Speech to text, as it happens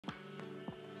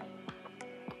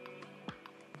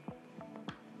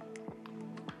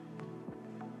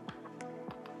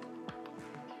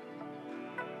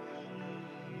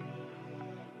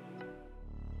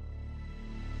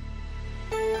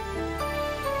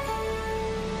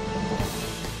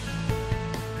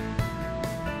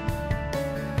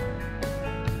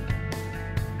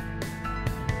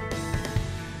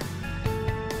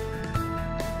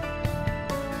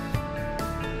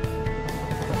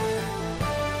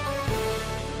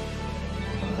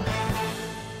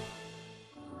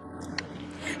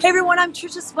Hey everyone, I'm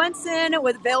Trisha Swenson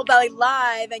with Vail Valley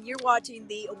Live, and you're watching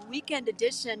the weekend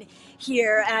edition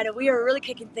here. And we are really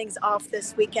kicking things off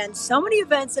this weekend. So many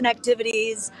events and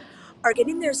activities are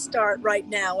getting their start right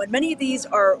now, and many of these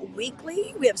are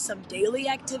weekly. We have some daily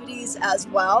activities as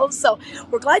well. So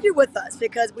we're glad you're with us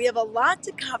because we have a lot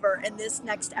to cover in this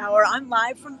next hour. I'm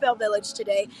live from Vail Village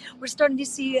today. We're starting to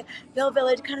see Vail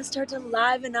Village kind of start to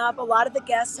liven up. A lot of the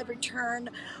guests have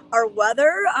returned. Our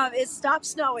weather it stopped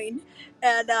snowing,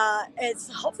 and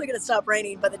it's hopefully going to stop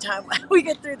raining by the time we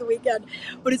get through the weekend.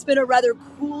 But it's been a rather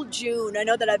cool June. I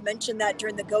know that I've mentioned that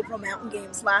during the GoPro Mountain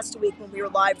Games last week when we were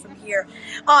live from here.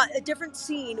 A different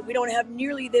scene. We don't have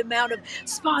nearly the amount of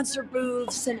sponsor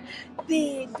booths and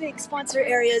big sponsor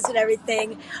areas and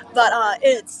everything, but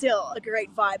it's still a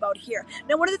great vibe out here.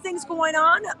 Now, one of the things going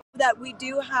on that we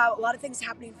do have a lot of things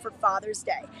happening for Father's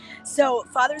Day. So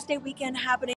Father's Day weekend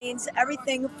happenings,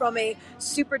 everything from a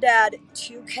Super Dad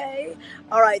 2K.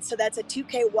 All right, so that's a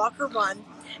 2K walker run,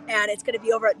 and it's going to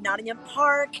be over at Nottingham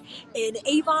Park in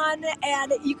Avon,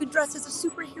 and you can dress as a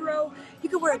superhero. You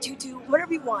can wear a tutu,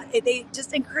 whatever you want. They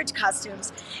just encourage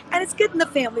costumes, and it's getting the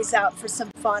families out for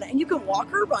some fun, and you can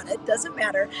walk or run it, doesn't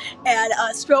matter. And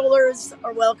strollers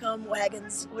are welcome,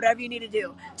 wagons, whatever you need to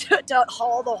do to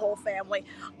haul the whole family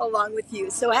along with you.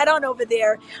 So head on over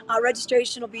there.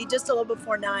 Registration will be just a little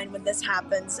before 9 when this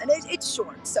happens, and it's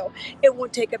short, so it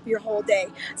won't take up your whole day.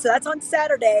 So that's on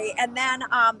Saturday. And then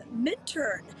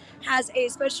Minturn has a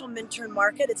special Minturn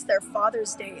market. It's their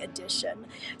Father's Day edition.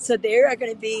 So they are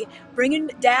going to be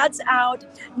bringing dads out.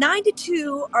 9 to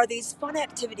 2 are these fun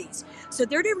activities. So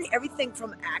they're doing everything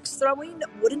from axe throwing.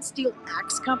 Wood and Steel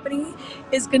Axe Company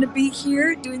is going to be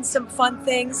here doing some fun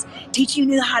things,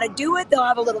 teaching you how to do it. They'll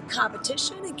have a little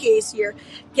competition in case you're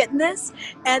getting this.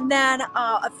 And then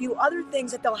a few other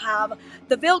things that they'll have.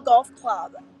 The Vail Golf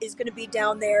Club is going to be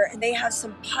down there, and they have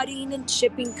some putting and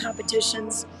chipping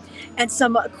competitions and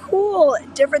some cool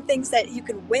different things that you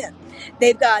can win.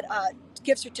 They've got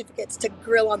gift certificates to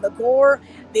Grill on the Gore.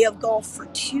 They have golf for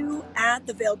two at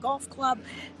the Vail Golf Club.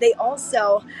 They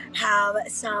also have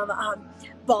some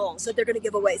balls that they're going to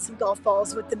give away, some golf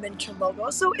balls with the Minturn logo.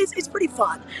 So it's pretty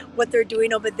fun what they're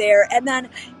doing over there. And then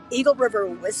Eagle River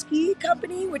Whiskey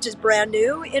Company, which is brand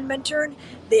new in Minturn,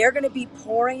 they're going to be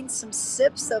pouring some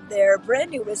sips of their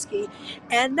brand new whiskey.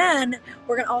 And then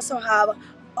we're going to also have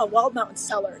Wild Mountain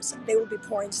Cellars. They will be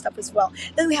pouring stuff as well.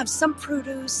 Then we have some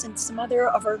produce and some other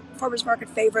of our farmers market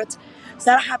favorites.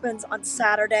 So that happens on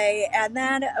Saturday. And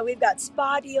then we've got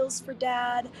spa deals for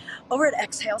dad over at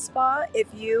Exhale Spa. If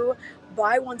you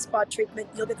buy one spa treatment,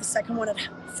 you'll get the second one at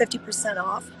 50%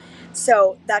 off.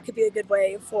 So that could be a good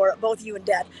way for both you and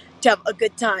dad to have a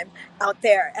good time out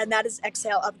there. And that is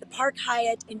Exhale up at the Park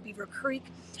Hyatt in Beaver Creek.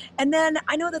 And then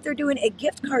I know that they're doing a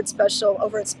gift card special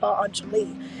over at Spa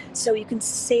Anjali. So you can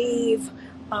save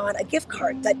on a gift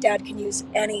card that dad can use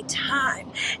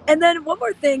anytime. And then one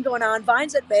more thing going on,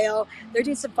 Vines at Vail, they're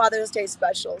doing some Father's Day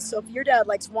specials. So if your dad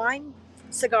likes wine,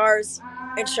 cigars,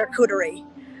 and charcuterie,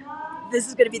 this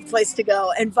is going to be the place to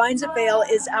go. And Vines at Vail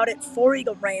is out at Four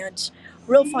Eagle Ranch.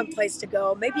 Real fun place to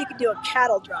go. Maybe you could do a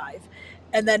cattle drive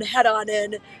and then head on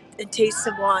in and taste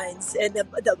some wines. And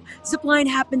the zip line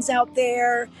happens out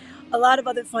there. A lot of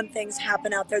other fun things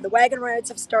happen out there. The wagon rides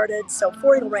have started. So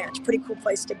Four Eagle Ranch, pretty cool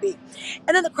place to be.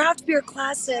 And then the Craft Beer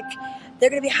Classic, they're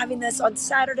going to be having this on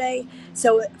Saturday.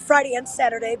 So Friday and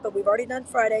Saturday, but we've already done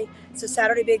Friday. So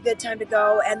Saturday would be a good time to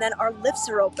go. And then our lifts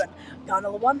are open.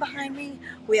 Gondola 1 behind me.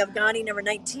 We have Gani number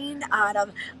 19 out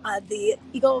of the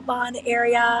Eagle Bond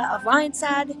area of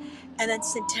Lionshead. And then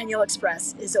Centennial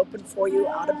Express is open for you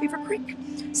out of Beaver Creek.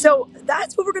 So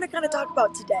that's what we're going to kind of talk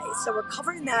about today. So we're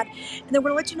covering that. And then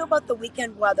we're going to let you know about the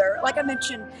weekend weather. Like I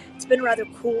mentioned, it's been a rather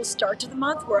cool start to the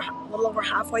month. We're a little over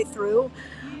halfway through.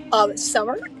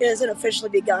 Summer isn't officially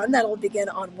begun. That'll begin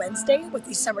on Wednesday with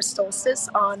the summer solstice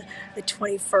on the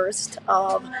 21st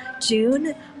of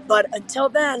June. But until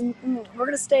then, we're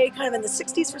going to stay kind of in the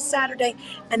 60s for Saturday.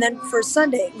 And then for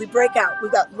Sunday, we break out.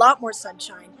 We've got a lot more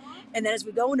sunshine. And then as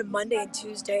we go into Monday and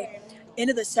Tuesday,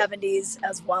 into the 70s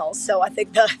as well. So I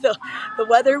think the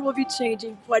weather will be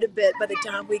changing quite a bit by the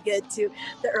time we get to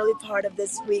the early part of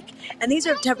this week. And these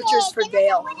are temperatures for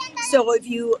Vail. So if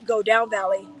you go down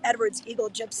Valley, Edwards, Eagle,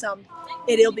 Gypsum,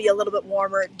 it'll be a little bit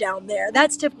warmer down there.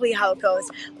 That's typically how it goes.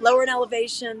 Lower in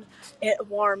elevation, it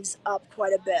warms up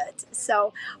quite a bit.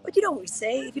 So, but you know what we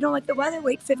say, if you don't like the weather,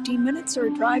 wait 15 minutes or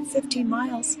drive 15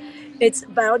 miles. It's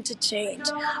bound to change.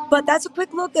 But that's a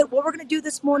quick look at what we're going to do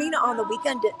this morning on the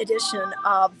weekend edition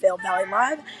of Vail Valley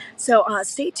Live. So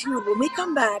stay tuned. When we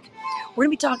come back, we're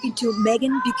going to be talking to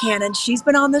Meghan Buchanan. She's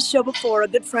been on this show before, a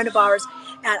good friend of ours,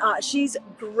 and she's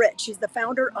Grit. She's the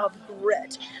founder of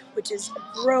Grit, which is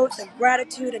growth and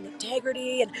gratitude and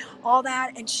integrity and all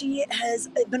that. And she has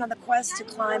been on the quest to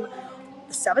climb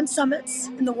the 7 summits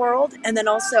in the world, and then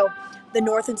also the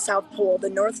North and South Pole. The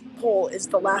North Pole is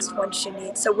the last one she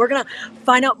needs. So we're going to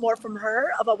find out more from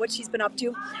her about what she's been up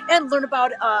to and learn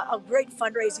about a great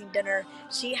fundraising dinner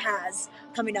she has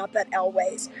coming up at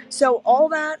Elway's. So all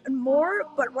that and more,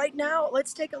 but right now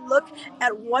let's take a look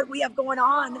at what we have going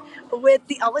on with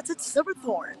the outlets at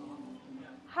Silverthorne.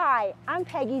 Hi, I'm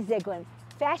Peggy Ziegler,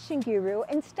 fashion guru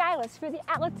and stylist for the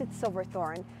outlets at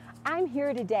Silverthorne. I'm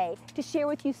here today to share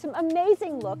with you some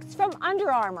amazing looks from Under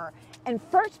Armour. And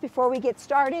first, before we get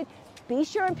started, be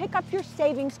sure and pick up your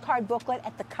savings card booklet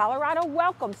at the Colorado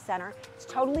Welcome Center. It's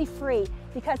totally free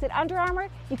because at Under Armour,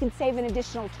 you can save an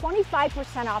additional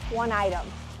 25% off one item.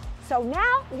 So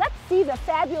now, let's see the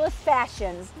fabulous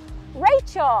fashions.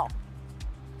 Rachel's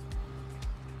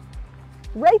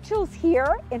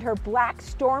here in her black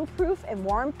stormproof and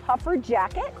warm puffer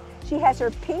jacket. She has her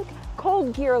pink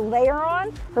Cold Gear layer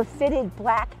on, her fitted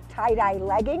black tie-dye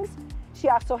leggings. She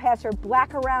also has her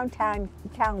black around town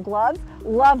gloves,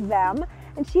 love them.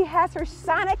 And she has her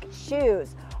Sonic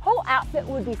shoes. Whole outfit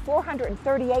would be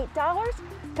 $438,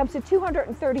 comes to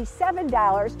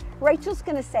 $237. Rachel's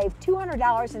gonna save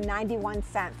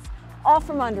 $200.91, all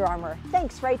from Under Armour.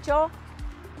 Thanks, Rachel.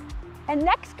 And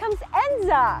next comes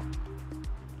Enza.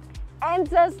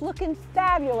 Enza's looking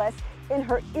fabulous in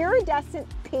her iridescent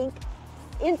pink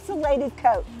insulated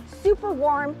coat, super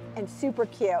warm and super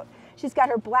cute. She's got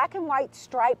her black and white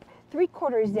stripe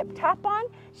 3/4 zip top on.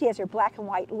 She has her black and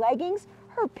white leggings,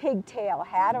 her pigtail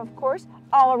hat, of course,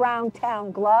 all around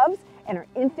town gloves, and her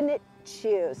infinite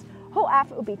shoes. Whole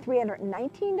outfit would be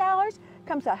 $319,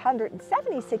 comes to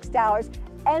 $176.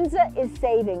 Enza is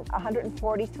saving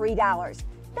 $143.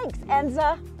 Thanks,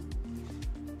 Enza.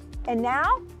 And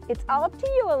now it's all up to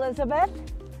you, Elizabeth.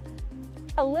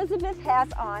 Elizabeth has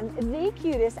on the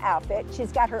cutest outfit.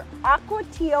 She's got her aqua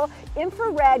teal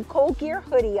infrared Cold Gear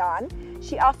hoodie on.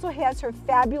 She also has her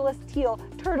fabulous teal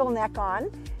turtleneck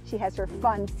on. She has her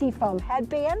fun seafoam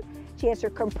headband. She has her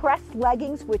compressed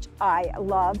leggings, which I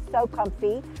love, so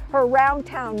comfy. Her round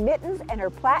town mittens and her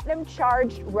platinum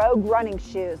charged Rogue running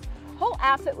shoes. Whole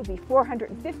outfit would be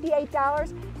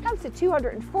 $458, comes to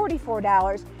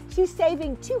 $244. She's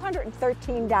saving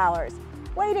 $213.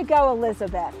 Way to go,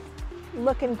 Elizabeth.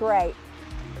 Looking great.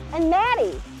 And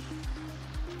Maddie.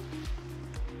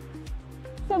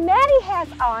 So Maddie has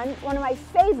on one of my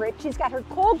favorites. She's got her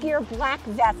Cold Gear black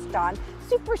vest on,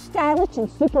 super stylish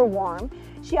and super warm.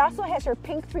 She also has her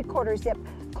pink 3/4 zip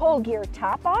Cold Gear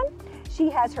top on. She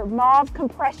has her mauve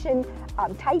compression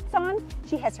tights on.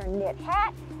 She has her knit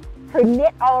hat, her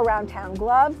knit all around town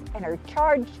gloves, and her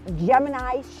charged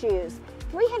Gemini shoes.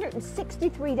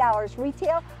 $363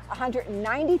 retail,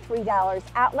 $193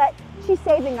 outlet. She's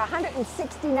saving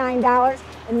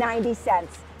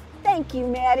 $169.90. Thank you,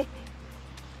 Maddie.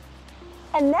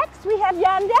 And next we have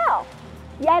Yandel.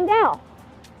 Yandel.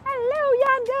 Hello,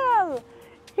 Yandel.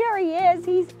 Here he is.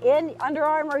 He's in Under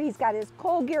Armour. He's got his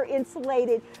Cold Gear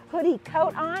insulated hoodie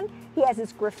coat on. He has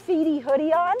his graffiti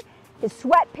hoodie on, his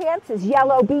sweatpants, his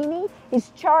yellow beanie, his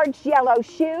charged yellow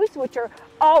shoes, which are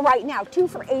all right now, 2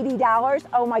 for $80.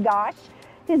 Oh my gosh.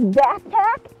 His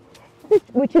backpack,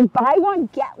 which is buy one,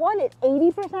 get one at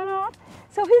 80% off.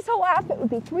 So his whole outfit would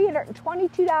be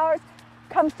 $322,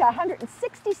 comes to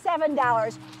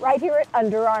 $167 right here at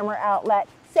Under Armour outlet,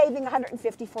 saving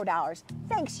 $154.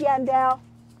 Thanks, Yandel.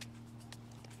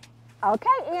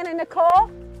 Okay, Anna Nicole,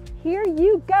 here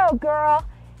you go, girl.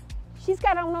 She's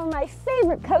got on one of my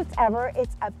favorite coats ever.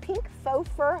 It's a pink faux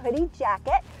fur hoodie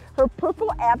jacket, her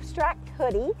purple abstract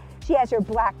hoodie. She has her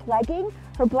black legging,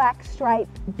 her black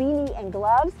striped beanie and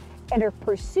gloves, and her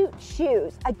Pursuit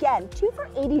shoes. Again, 2 for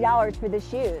 $80 for the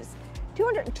shoes.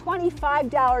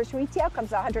 $225 retail, comes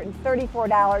to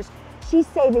 $134. She's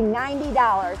saving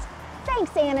 $90.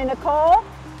 Thanks, Anna Nicole.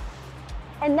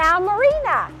 And now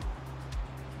Marina.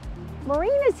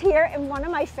 Marina's here in one of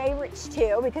my favorites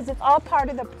too, because it's all part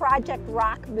of the Project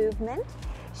Rock movement.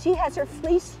 She has her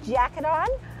fleece jacket on,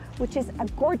 which is a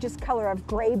gorgeous color of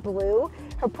gray blue.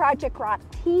 Her Project Rock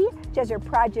tee, she has her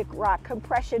Project Rock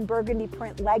compression burgundy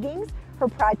print leggings, her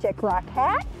Project Rock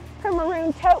hat, her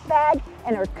maroon tote bag,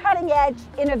 and her cutting edge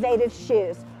innovative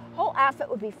shoes. Whole outfit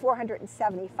would be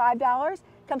 $475,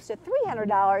 comes to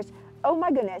 $300. Oh my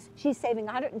goodness, she's saving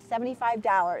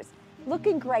 $175.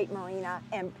 Looking great, Marina.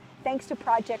 And thanks to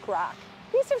Project Rock.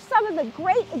 These are some of the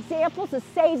great examples of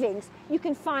savings you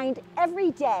can find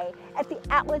every day at the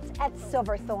outlets at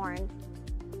Silverthorne.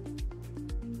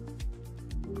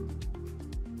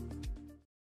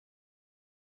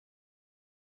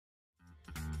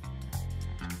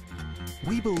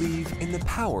 We believe in the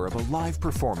power of a live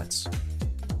performance.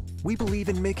 We believe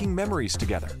in making memories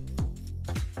together.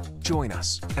 Join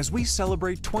us as we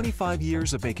celebrate 25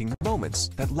 years of making moments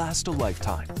that last a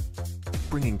lifetime.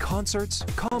 Bringing concerts,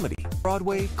 comedy,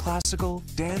 Broadway, classical,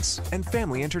 dance, and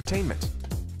family entertainment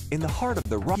in the heart of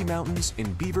the Rocky Mountains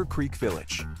in Beaver Creek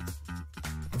Village.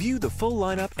 View the full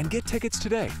lineup and get tickets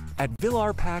today at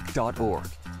villarpack.org.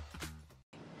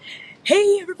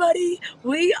 Hey everybody,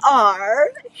 we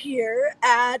are here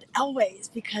at Elway's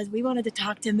because we wanted to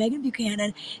talk to Meghan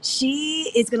Buchanan.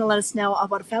 She is going to let us know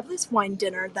about a fabulous wine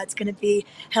dinner that's going to be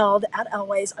held at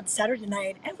Elway's on Saturday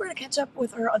night, and we're going to catch up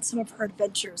with her on some of her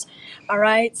adventures. All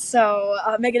right, so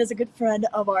Meghan is a good friend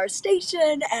of our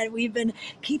station, and we've been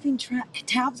keeping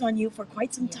tabs on you for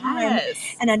quite some time.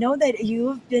 Yes. And I know that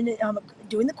you've been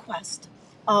doing the quest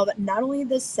of not only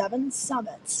the 7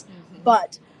 summits,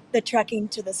 but the trekking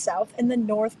to the South and the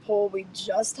North Pole. We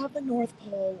just have the North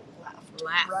Pole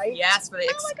left, right? Yes, for the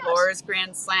Explorers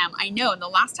Grand Slam. I know. And the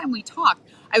last time we talked,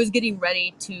 I was getting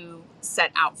ready to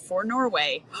set out for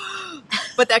Norway,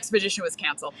 but the expedition was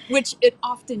canceled, which it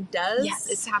often does. Yes.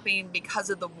 It's happening because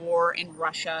of the war in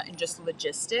Russia and just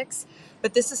logistics.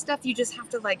 But this is stuff you just have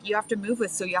to you have to move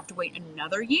with. So you have to wait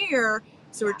another year.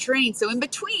 So we're trained. So in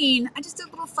between, I just did a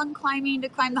little fun climbing to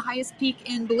climb the highest peak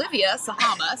in Bolivia,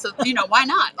 Sajama. So, why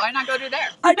not? Why not go to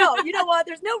there? I know. You know what?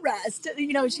 There's no rest.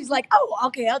 She's like, oh,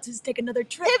 okay, I'll just take another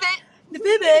trip. Pivot. The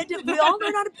pivot. We all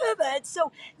learn how to pivot.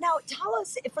 So now tell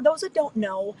us, for those that don't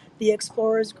know, the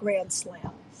Explorers Grand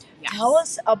Slam. Yes. Tell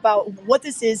us about what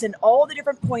this is and all the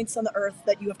different points on the earth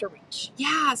that you have to reach.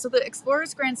 Yeah, so the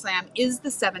Explorers Grand Slam is the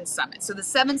 7 summits. So the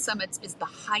 7 summits is the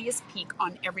highest peak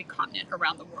on every continent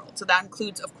around the world. So that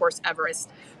includes, of course, Everest.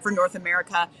 For North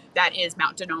America, that is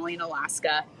Mount Denali in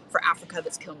Alaska. For Africa,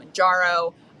 that's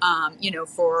Kilimanjaro.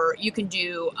 You can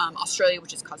do Australia,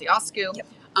 which is Kosciuszko. Yep.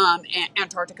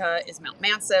 Antarctica is Mount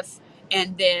Mansif.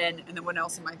 And then what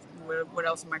else am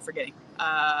I forgetting?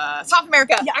 South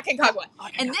America, Yeah. Aconcagua.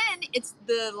 Okay. And then it's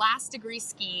the last degree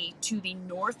ski to the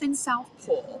North and South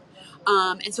Pole.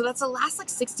 And so that's the last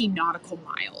 60 nautical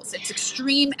miles. It's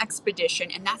extreme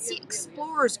expedition, and that's the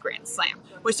Explorers Grand Slam.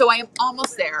 So I am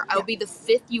almost there. I will be the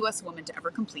 5th U.S. woman to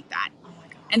ever complete that.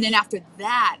 And then after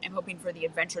that, I'm hoping for the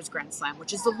Adventures Grand Slam,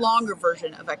 which is the longer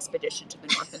version of Expedition to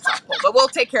the North and South Pole. But we'll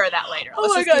take care of that later.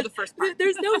 Let's just do the first part.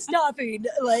 There's no stopping.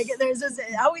 There's just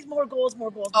always more goals.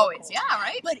 Always, yeah,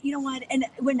 right? But you know what? And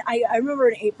when I remember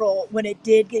in April when it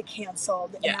did get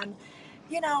canceled, and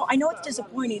I know it's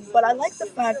disappointing, but I like the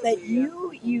fact that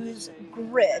you use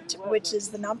Grit, which is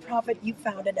the nonprofit you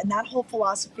founded, and that whole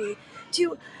philosophy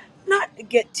to not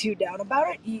get too down about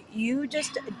it. You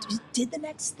just did the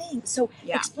next thing. So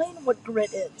explain what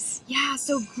Grit is. Yeah,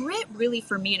 so Grit really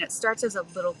for me, and it starts as a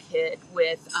little kid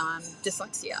with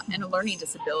dyslexia and a learning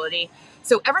disability.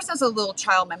 So ever since a little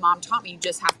child, my mom taught me you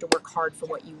just have to work hard for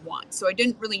what you want. So I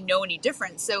didn't really know any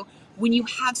different. So when you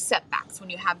have setbacks,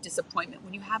 when you have disappointment,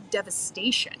 when you have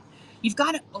devastation, you've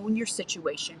got to own your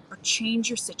situation or change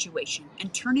your situation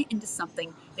and turn it into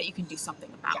something that you can do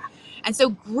something about. Yeah. And so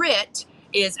Grit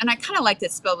is, and I kind of like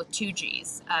this spelled with 2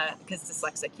 G's because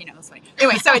dyslexic, it's funny.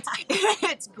 Anyway, so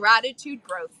it's gratitude,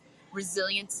 growth,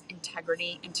 resilience,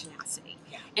 integrity, and tenacity.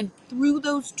 Yeah. And through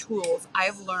those tools,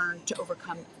 I've learned to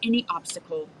overcome any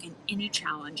obstacle and any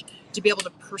challenge to be able to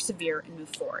persevere and move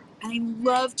forward. And I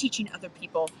love teaching other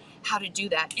people how to do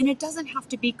that. And it doesn't have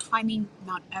to be climbing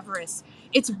Mount Everest.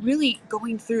 It's really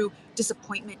going through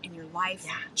disappointment in your life,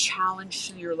 challenge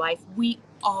to your life. We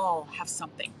all have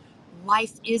something.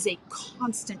 Life is a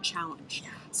constant challenge.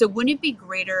 Yeah. So wouldn't it be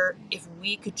greater if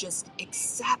we could just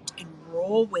accept and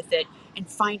roll with it and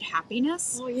find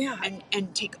happiness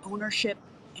and take ownership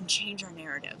and change our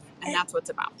narrative? And that's what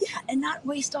it's about. Yeah, and not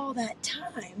waste all that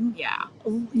time. Yeah.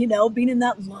 Being in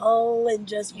that lull and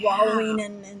just wallowing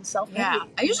in self-pity. Yeah.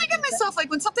 I usually get myself,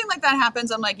 when something like that happens,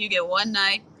 I'm like, you get one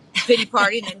night, pity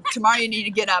party, and then tomorrow you need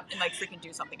to get up and freaking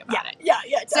do something about it. Yeah.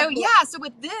 Definitely. So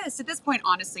with this, at this point,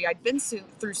 honestly, I'd been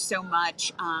through so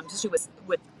much, especially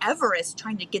with Everest,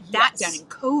 trying to get that done in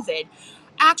COVID.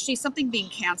 Actually, something being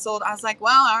canceled, I was like,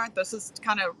 well, all right, this is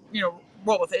kind of,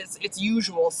 roll with it. It's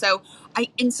usual. So I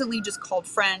instantly just called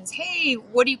friends. Hey,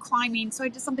 what are you climbing? So I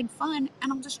did something fun,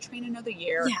 and I'll just train another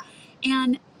year. Yeah.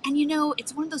 And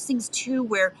it's one of those things too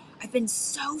where I've been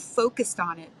so focused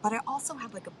on it, but I also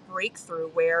had a breakthrough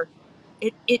where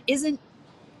it isn't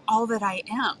all that I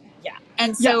am. Yeah.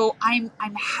 And so I'm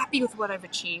happy with what I've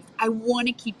achieved. I want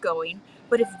to keep going.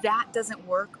 But if that doesn't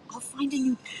work, I'll find a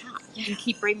new path and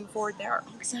keep braving forward there.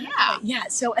 Exactly. Yeah.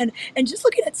 So, and just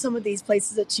looking at some of these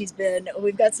places that she's been,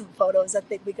 we've got some photos I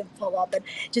think we can pull up, and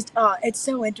just it's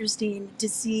so interesting to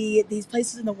see these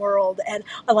places in the world. And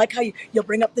I like how you'll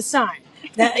bring up the sign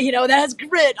that that has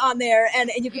grit on there,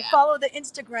 and you can follow the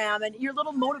Instagram and your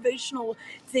little motivational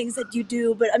things that you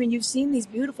do. But I mean, you've seen these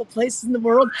beautiful places in the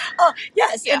world.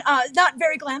 Yes, and not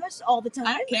very glamorous all the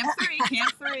time.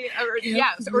 Camp 3,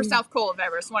 or South Cole of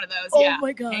Everest, one of those. Oh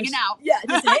my gosh, hanging out. Yeah,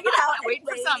 just hanging out, waiting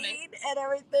for summit and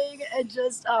everything, and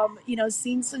just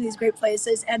seeing some of these great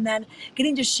places, and then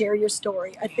getting to share your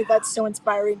story. I think that's so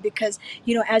inspiring because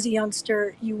as a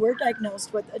youngster, you were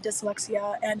diagnosed with a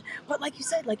dyslexia, but like you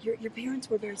said, like your parents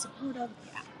were very supportive,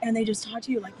 and they just taught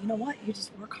you, like, you know what, you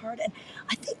just work hard. And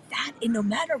I think that no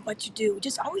matter what you do,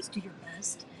 just always do your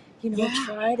best.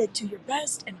 Try to do your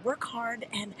best and work hard,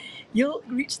 and you'll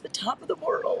reach the top of the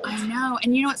world. I know.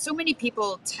 And you know what so many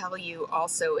people tell you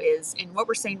also is, and what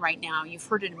we're saying right now, you've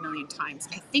heard it a million times.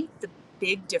 I think the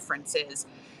big difference is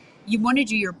you want to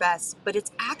do your best, but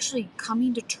it's actually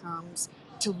coming to terms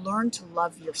to learn to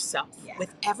love yourself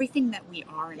with everything that we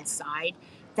are inside.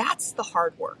 That's the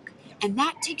hard work. And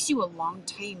that takes you a long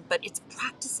time, but it's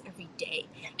practice every day.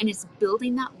 And it's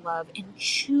building that love and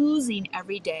choosing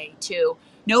every day to,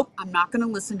 nope, I'm not going to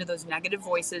listen to those negative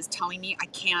voices telling me I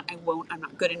can't, I won't, I'm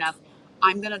not good enough.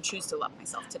 I'm going to choose to love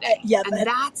myself today. And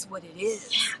that's what it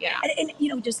is. Yeah.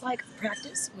 And just like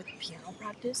practice with piano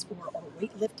practice or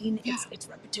weightlifting, it's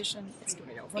repetition. It's doing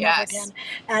it over and over again.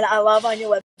 And I love on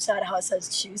your website how it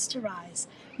says choose to rise,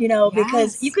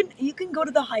 because you can go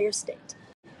to the higher state.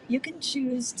 You can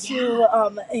choose to,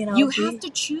 you have to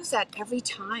choose that every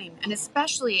time. And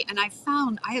especially, and I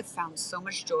have found so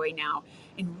much joy now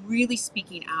in really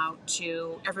speaking out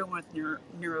to everyone with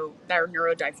that are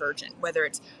neurodivergent, whether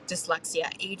it's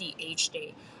dyslexia,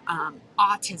 ADHD,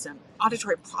 autism,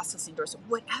 auditory processing disorder,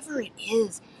 whatever it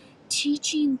is,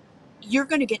 teaching. You're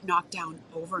going to get knocked down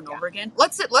over and over again.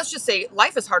 Let's just say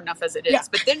life is hard enough as it is,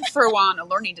 but then throw on a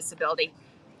learning disability.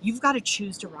 You've got to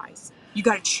choose to rise. You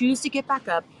got to choose to get back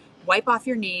up, wipe off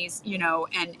your knees,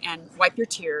 and wipe your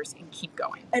tears and keep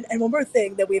going. And one more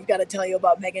thing that we've got to tell you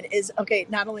about Meghan is, okay,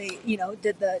 not only,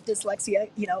 did the dyslexia,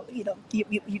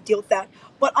 you deal with that,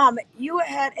 but you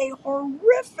had a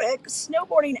horrific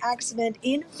snowboarding accident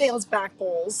in Vail's back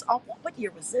bowls. What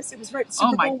year was this? It was right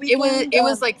Super Bowl weekend. It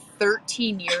was like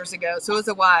 13 years ago, so it was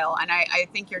a while. And I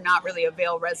think you're not really a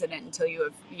Vail resident until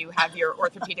you have your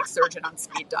orthopedic surgeon on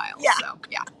speed dial. Yeah. So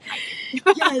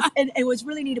Yes, and what's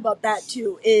really neat about that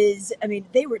too is, I mean,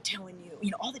 they were telling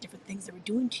you, all the different things they were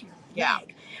doing to your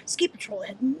leg. Ski Patrol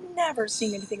had never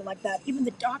seen anything like that. Even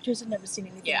the doctors had never seen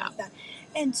anything like that.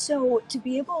 And so to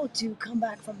be able to come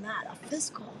back from that, a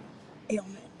physical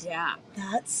ailment. Yeah.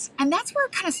 That's where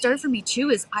it kind of started for me too,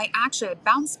 is I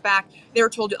bounced back. They were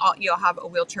told you'll have a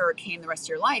wheelchair or cane the rest of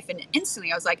your life. And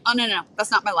instantly I was like, oh, no,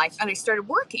 that's not my life. And I started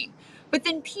working. But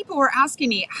then people were asking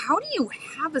me, how do you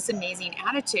have this amazing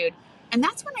attitude? And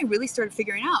that's when I really started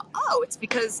figuring out, it's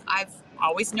because I've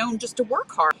always known just to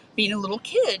work hard, being a little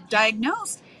kid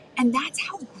diagnosed. And that's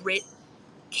how grit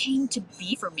came to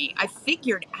be for me. I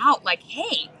figured out, like,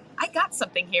 hey, I got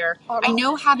something here. I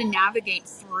know how to navigate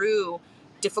through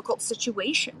difficult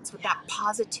situations with that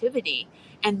positivity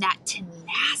and that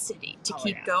tenacity to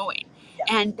keep going.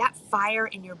 Yeah. And that fire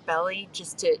in your belly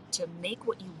just to make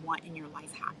what you want in your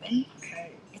life happen.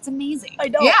 Okay. It's amazing. I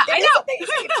know. Yeah, I know.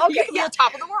 Okay, you're the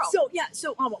top of the world.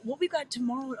 So what we got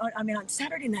tomorrow, on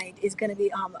Saturday night is going to be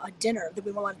a dinner that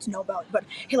we wanted to know about. But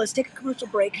hey, let's take a commercial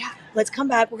break. Yeah. Let's come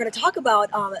back. We're going to talk about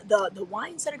the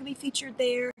wines that are going to be featured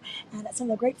there, and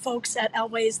some of the great folks at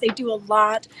Elway's. They do a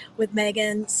lot with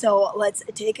Meghan. So let's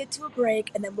take it to a break,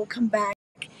 and then we'll come back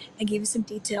and give you some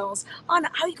details on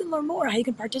how you can learn more, how you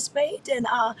can participate, and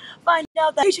find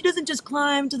out that she doesn't just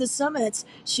climb to the summits.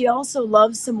 She also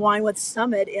loves some wine with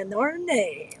summit in her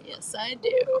name. Yes, I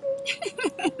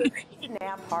do.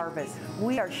 Nap Harvest.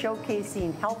 We are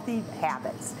showcasing healthy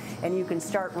habits, and you can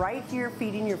start right here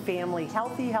feeding your family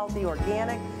healthy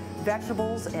organic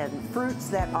vegetables and fruits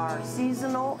that are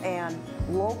seasonal and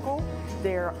local.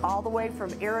 They're all the way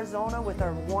from Arizona with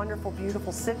our wonderful,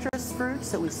 beautiful citrus fruits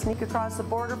that we sneak across the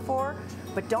border for.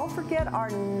 But don't forget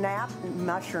our nap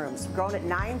mushrooms, grown at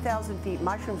 9,000 feet.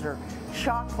 Mushrooms are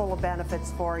chock full of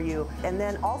benefits for you. And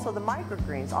then also the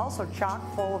microgreens, also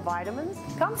chock full of vitamins.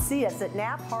 Come see us at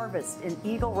Nap Harvest in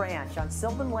Eagle Ranch on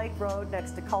Sylvan Lake Road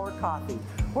next to Color Coffee.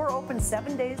 We're open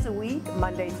 7 days a week,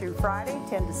 Monday through Friday,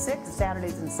 10 to 6,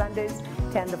 Saturdays and Sundays,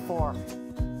 10 to 4.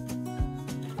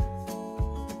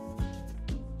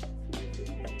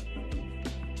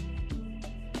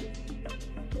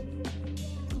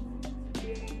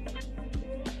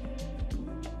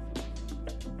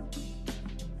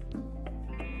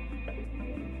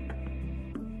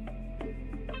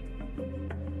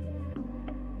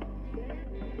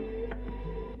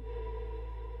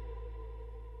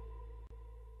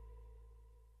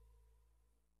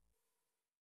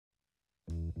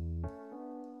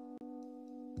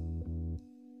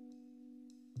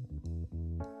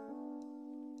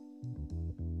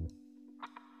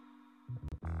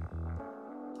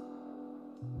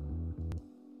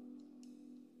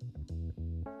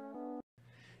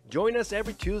 Join us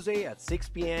every Tuesday at 6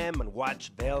 p.m. and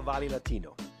watch Vail Valley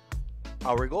Latino.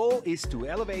 Our goal is to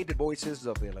elevate the voices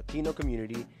of the Latino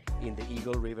community in the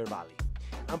Eagle River Valley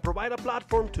and provide a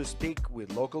platform to speak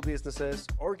with local businesses,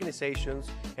 organizations,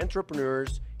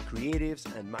 entrepreneurs, creatives,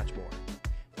 and much more.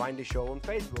 Find the show on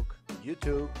Facebook,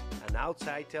 YouTube, and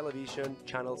Outside Television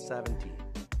Channel 17.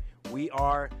 We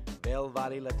are Vail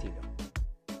Valley Latino.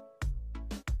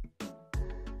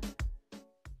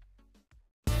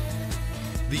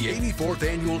 The 84th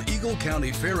Annual Eagle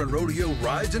County Fair and Rodeo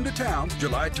rides into town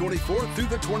July 24th through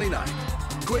the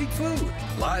 29th. Great food,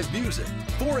 live music,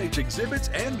 4-H exhibits,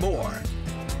 and more.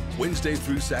 Wednesday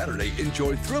through Saturday,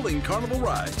 enjoy thrilling carnival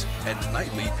rides and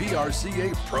nightly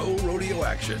PRCA Pro Rodeo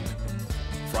action.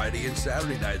 Friday and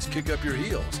Saturday nights kick up your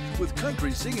heels with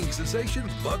country singing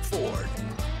sensation Buck Ford.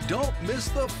 Don't miss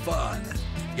the fun.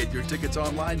 Get your tickets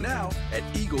online now at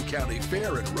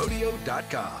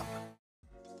EagleCountyFairandRodeo.com.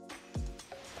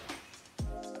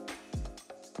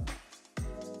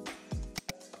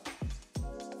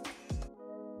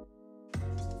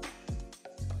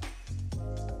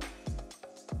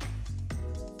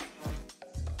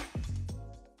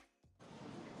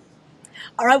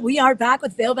 All right, we are back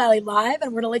with Vail Valley Live,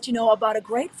 and we're going to let you know about a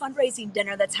great fundraising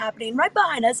dinner that's happening right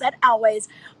behind us at Elway's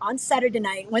on Saturday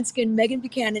night. Once again, Meghan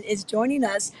Buchanan is joining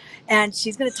us, and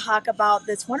she's going to talk about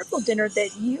this wonderful dinner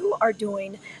that you are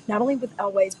doing, not only with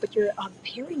Elway's, but you're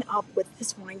pairing up with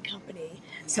this wine company.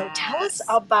 So tell us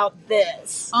about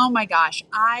this. Oh my gosh,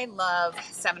 I love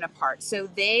 7 Apart. So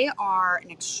they are an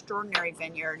extraordinary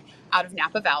vineyard out of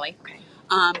Napa Valley. Okay.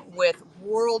 With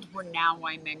world-renowned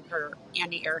winemaker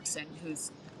Andy Erickson,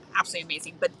 who's absolutely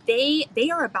amazing. But they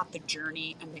are about the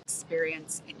journey and the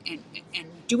experience and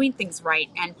doing things right.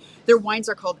 And their wines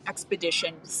are called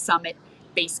Expedition, Summit,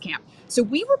 Base Camp. So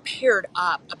we were paired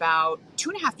up about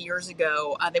 2.5 years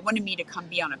ago. They wanted me to come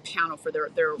be on a panel for their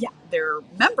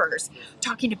members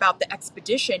talking about the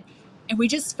expedition. And we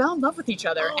just fell in love with each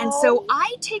other. And so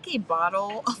I take a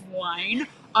bottle of wine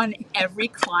on every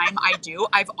climb I do.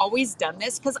 I've always done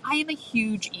this because I am a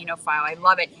huge enophile. I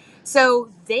love it. So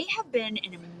they have been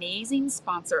an amazing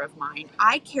sponsor of mine.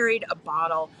 I carried a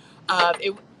bottle of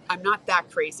it. I'm not that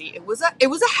crazy. It was a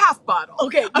half bottle.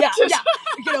 Okay, yeah.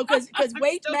 You know, because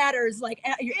weight matters. Like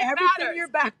everything in your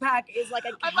backpack is like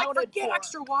I'm like, forget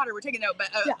extra water. We're taking that, but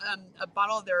a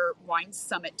bottle of their wine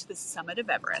Summit to the summit of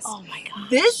Everest. Oh my gosh.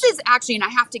 This is actually, and I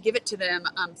have to give it to them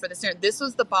for this dinner. This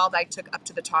was the bottle that I took up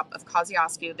to the top of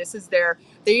Kosciuszko. This is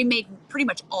they make pretty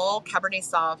much all Cabernet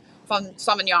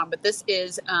Sauvignon, but this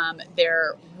is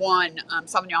their one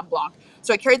Sauvignon Blanc.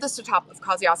 So I carried this to the top of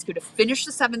Kosciuszko to finish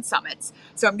the 7 summits.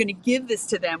 So I'm going to give this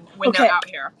to them when they're out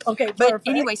here. Okay, but perfect.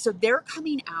 Anyway, so they're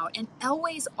coming out, and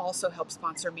Elway's also helped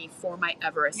sponsor me for my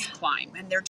Everest climb, and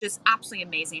they're just absolutely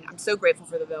amazing. I'm so grateful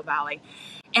for the Vail Valley.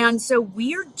 And so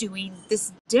we're doing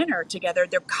this dinner together.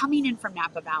 They're coming in from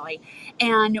Napa Valley,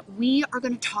 and we are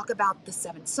going to talk about the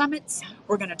 7 summits.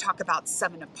 We're going to talk about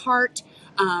 7 Apart.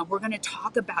 We're going to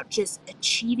talk about just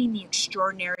achieving the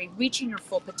extraordinary, reaching your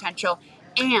full potential.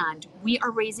 And we are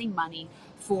raising money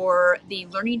for the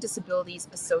Learning Disabilities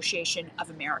Association of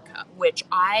America, which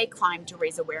I climbed to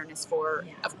raise awareness for.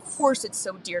 Yeah. Of course, it's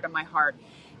so dear to my heart.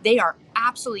 They are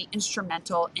absolutely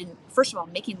instrumental in, first of all,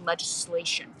 making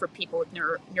legislation for people with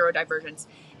neurodivergence,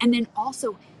 and then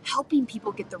also helping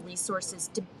people get the resources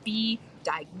to be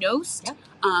diagnosed,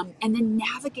 and then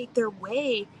navigate their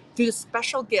way through the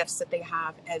special gifts that they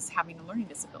have as having a learning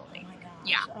disability.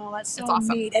 Yeah. Oh, that's so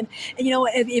awesome. neat. And you know,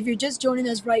 if you're just joining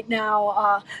us right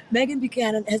now, Meghan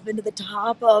Buchanan has been to the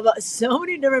top of so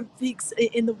many different peaks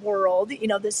in the world, you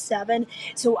know, the 7.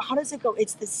 So how does it go?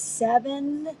 It's the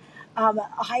 7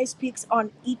 highest peaks on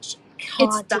each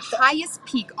continent. It's the highest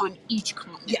peak on each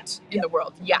continent in the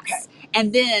world. Yes. Okay.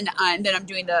 And then I'm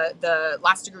doing the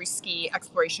last degree ski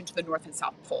exploration to the North and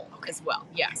South Pole as well.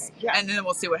 Yes. Okay. Yeah. And then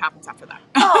we'll see what happens after that.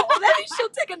 Oh, well, maybe she'll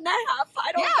take a nap.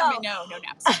 I don't know. I mean, no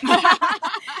naps.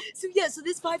 So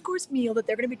this 5-course meal that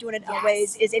they're going to be doing at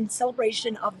Elway's is in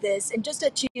celebration of this, and just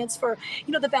a chance for,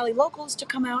 you know, the Valley locals to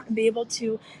come out and be able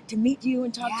to meet you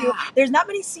and talk to you. There's not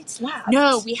many seats left.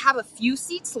 No, we have a few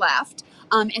seats left.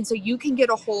 And so you can get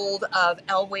a hold of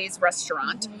Elway's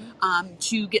restaurant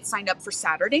to get signed up for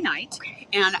Saturday night. Okay.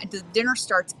 And the dinner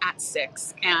starts at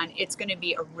 6, and it's going to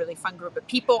be a really fun group of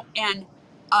people. And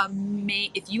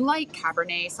if you like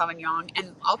Cabernet Sauvignon,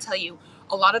 and I'll tell you,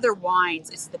 a lot of their wines,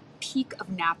 it's the peak of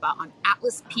Napa on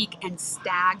Atlas Peak and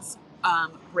Stag's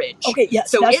Ridge. Okay,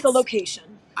 yes, so that's the location.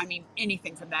 I mean,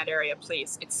 anything from that area,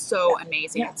 please. It's so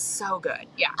amazing. Yeah. It's so good.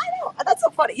 Yeah. I know. That's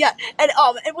so funny. Yeah. And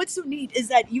what's so neat is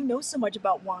that you know so much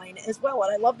about wine as well.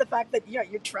 And I love the fact that you're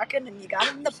trekking and you got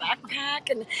it in the backpack,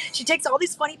 and she takes all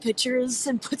these funny pictures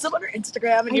and puts them on her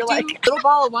Instagram, and you're like, Little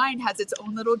Ball of Wine has its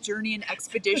own little journey and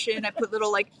expedition. I put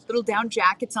little down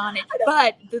jackets on it.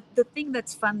 But the thing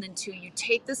that's fun then too, you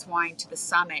take this wine to the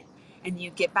summit and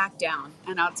you get back down,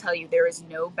 and I'll tell you, there is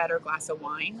no better glass of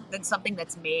wine than something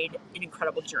that's made an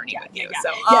incredible journey with you.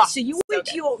 So you wait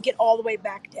till you get all the way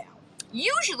back down.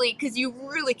 Usually, because you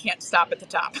really can't stop at the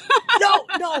top.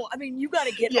 No. I mean, you got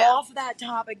to get off that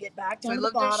top and get back down to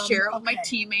the bottom. I love to share it with my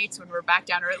teammates when we're back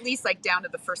down, or at least down to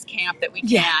the first camp that we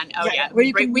can.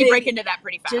 We break into that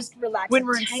pretty fast. Just relax. When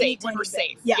we're safe.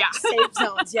 Yeah, safe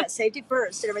zones. Yeah, safety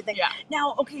first and everything. Yeah.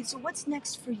 Now, okay, so what's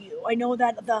next for you? I know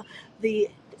that the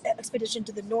expedition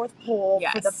to the North Pole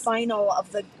for the final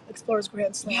of the Explorers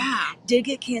Grand Slam did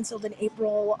get canceled in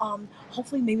April.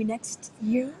 Hopefully maybe next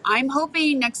year. I'm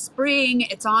hoping next spring.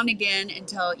 It's on again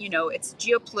until, it's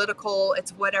geopolitical.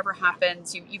 It's whatever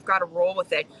happens. You've got to roll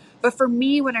with it. But for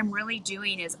me, what I'm really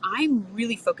doing is I'm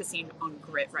really focusing on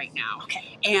grit right now.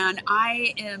 Okay. And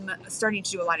I am starting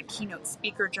to do a lot of keynote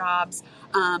speaker jobs,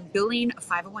 building a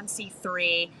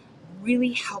 501c3,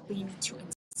 really helping to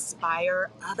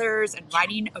inspire others and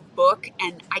writing a book,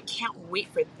 and I can't wait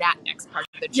for that next part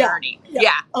of the journey.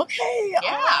 Yeah. Okay. Yeah.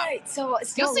 All right. So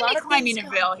you'll see me climbing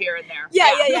in Vail here and there. Yeah.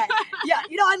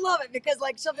 I love it because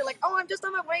something like, I'm just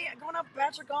on my way going up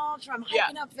Bachelor Gulch, or I'm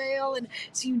hiking up Vail, and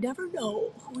so you never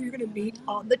know who you're going to meet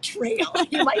on the trail.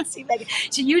 You might see Meghan.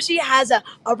 She usually has a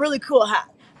really cool hat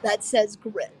that says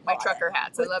grit. My trucker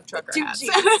hats. I love trucker hats.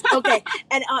 Okay.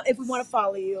 And if we want to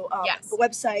follow you, yes. the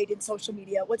website and social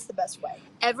media, what's the best way?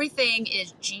 Everything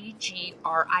is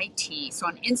GGRIT. So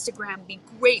on Instagram, be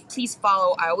great. Please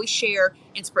follow. I always share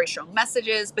inspirational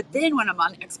messages, but then when I'm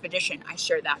on expedition, I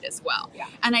share that as well. Yeah.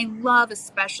 And I love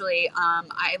especially,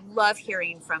 I love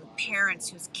hearing from parents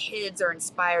whose kids are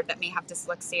inspired that may have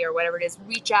dyslexia or whatever it is.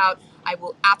 Reach out. I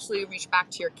will absolutely reach back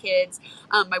to your kids.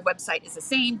 My website is the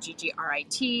same,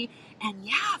 GGRIT. And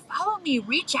follow me,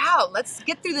 reach out. Let's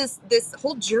get through this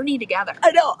whole journey together.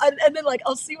 I know. And then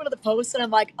I'll see one of the posts and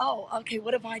I'm like, oh, okay,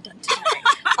 what have I done today?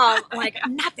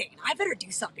 Nothing. I better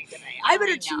do something today. I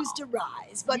better choose to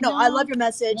rise. But I love your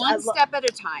message. One step at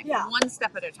a time. Yeah. One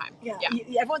step at a time. Yeah.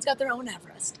 Everyone's got their own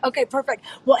Everest. Okay, perfect.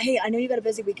 Well, hey, I know you got a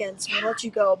busy weekend, so I'll let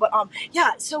you go. But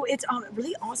so it's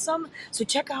really awesome. So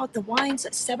check out the wines.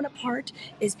 7 Apart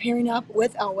is pairing up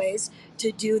with Elway's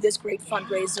to do this great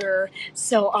fundraiser.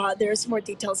 So there's some more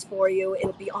details for you.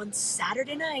 It'll be on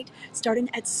Saturday night, starting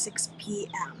at 6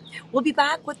 p.m. We'll be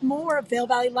back with more of Vail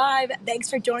Valley Live. Thanks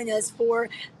for joining us for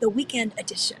the weekend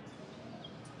edition.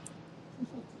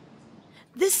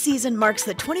 This season marks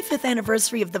the 25th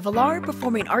anniversary of the Valar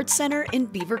Performing Arts Center in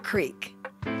Beaver Creek.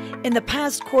 In the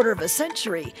past quarter of a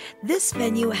century, this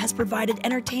venue has provided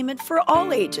entertainment for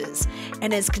all ages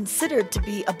and is considered to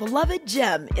be a beloved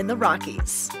gem in the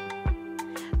Rockies.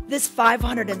 This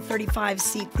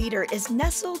 535-seat theater is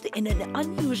nestled in an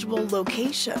unusual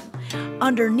location,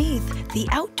 underneath the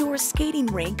outdoor skating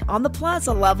rink on the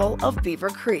plaza level of Beaver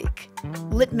Creek.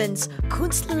 Littmann's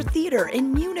Künstler Theater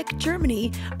in Munich,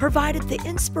 Germany provided the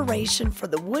inspiration for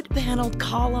the wood-paneled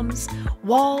columns,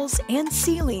 walls, and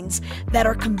ceilings that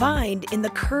are combined in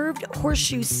the curved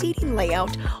horseshoe seating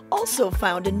layout also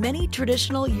found in many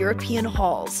traditional European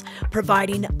halls,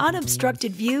 providing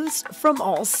unobstructed views from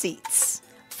all seats.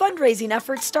 Fundraising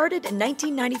efforts started in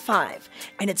 1995,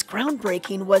 and its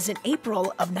groundbreaking was in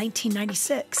April of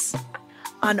 1996.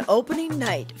 On opening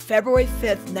night, February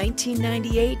 5th,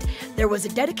 1998, there was a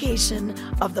dedication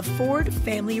of the Ford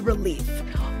Family Relief,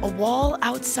 a wall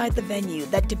outside the venue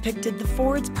that depicted the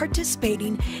Fords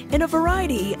participating in a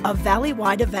variety of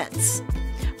valley-wide events.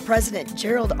 President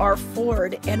Gerald R.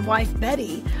 Ford and wife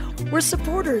Betty were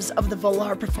supporters of the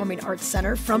Valar Performing Arts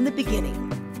Center from the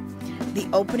beginning. The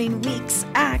opening week's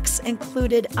acts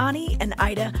included Ani and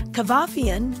Ida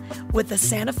Kavafian with the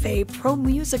Santa Fe Pro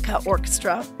Musica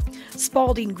Orchestra,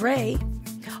 Spalding Gray,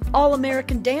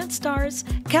 All-American Dance Stars,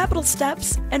 Capitol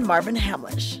Steps, and Marvin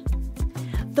Hamlish.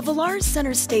 The Valar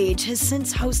Center stage has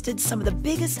since hosted some of the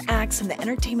biggest acts in the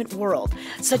entertainment world,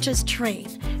 such as Train,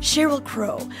 Sheryl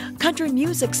Crow, country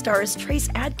music stars Trace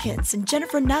Adkins and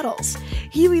Jennifer Nettles,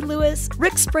 Huey Lewis,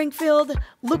 Rick Springfield,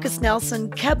 Lucas Nelson,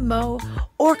 Keb Mo,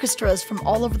 orchestras from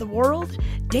all over the world,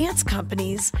 dance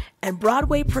companies, and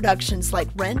Broadway productions like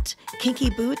Rent, Kinky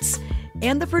Boots,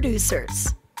 and The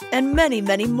Producers, and many,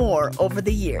 many more over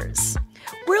the years.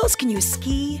 We're trails can use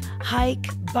ski, hike,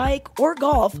 bike, or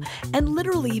golf, and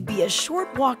literally be a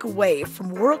short walk away from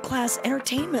world-class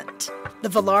entertainment. The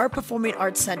Vail Performing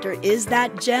Arts Center is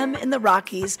that gem in the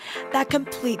Rockies that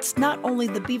completes not only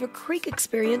the Beaver Creek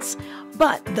experience,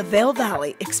 but the Vail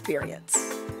Valley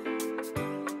experience.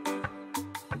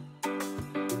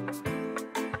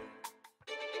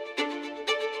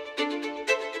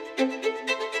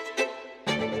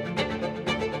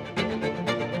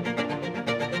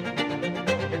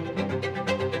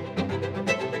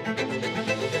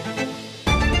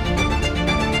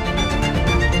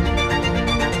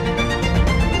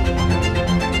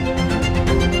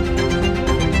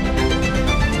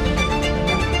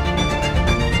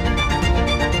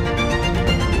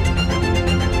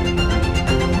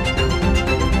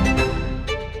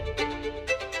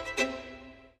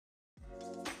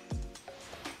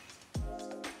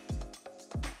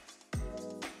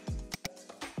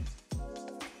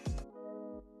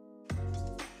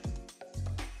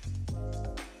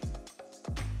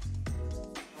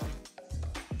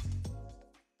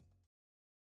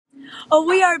 Oh,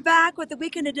 we are back with the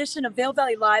weekend edition of Vail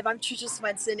Valley Live. I'm Trisha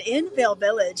Swenson in Vail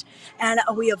Village, and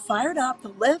we have fired up the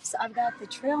lifts. I've got the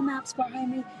trail maps behind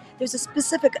me. There's a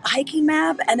specific hiking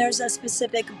map and there's a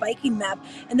specific biking map.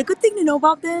 And the good thing to know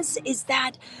about this is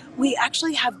that we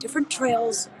actually have different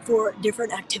trails for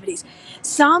different activities.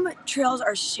 Some trails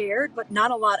are shared, but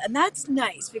not a lot. And that's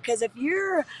nice because if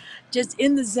you're just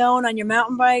in the zone on your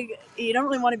mountain bike, you don't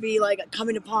really want to be like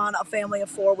coming upon a family of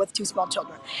 4 with 2 small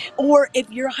children. Or if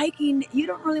you're hiking, you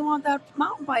don't really want that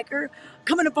mountain biker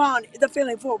coming upon the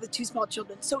family of 4 with 2 small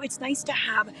children. So it's nice to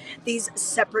have these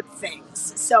separate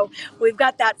things. So we've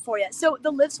got that for you. So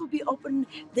the lifts will be open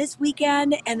this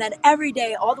weekend and then every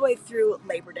day all the way through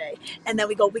Labor Day. And then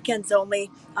we go weekends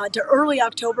only to early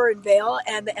October in Vail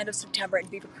and the end of September in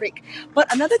Beaver Creek.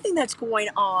 But another thing that's going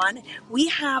on, we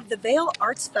have the Vail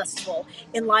Arts Festival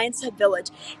in Lions Head Village.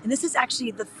 And this is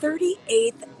actually the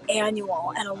 38th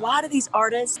annual. And a lot of these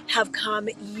artists have come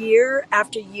year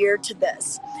after year to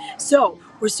this. So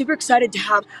we're super excited to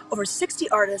have over 60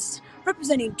 artists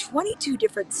representing 22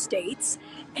 different states.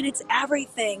 And it's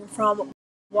everything from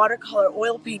watercolor,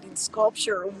 oil painting,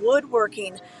 sculpture,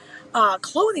 woodworking,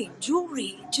 clothing,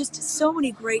 jewelry, just so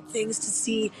many great things to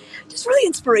see. Just really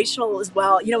inspirational as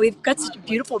well. You know, we've got such a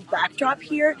beautiful backdrop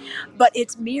here, but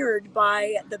it's mirrored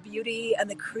by the beauty and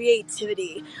the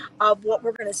creativity of what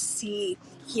we're going to see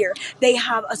here. They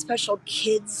have a special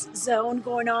kids zone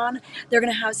going on. They're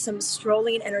going to have some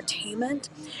strolling entertainment,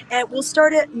 and we'll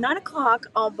start at 9 o'clock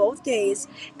on both days.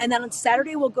 And then on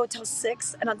Saturday, we'll go till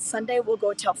 6, and on Sunday, we'll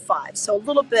go till 5. So a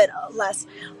little bit less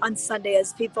on Sunday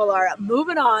as people are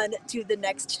moving on to the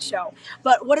next show.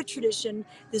 But what a tradition.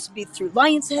 This would be through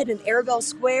Lions Head and Arabelle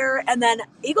Square, and then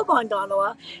Eagle Bond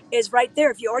Gondola is right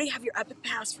there. If you already have your Epic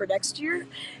Pass for next year,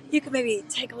 you can maybe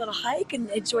take a little hike and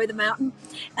enjoy the mountain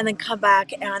and then come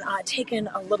back and take in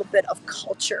a little bit of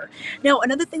culture. Now,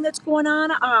 another thing that's going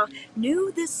on,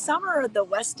 new this summer, the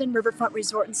Weston Riverfront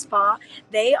Resort and Spa,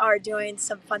 they are doing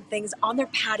some fun things on their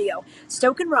patio.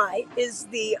 Stoke and Rye is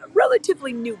the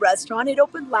relatively new restaurant. It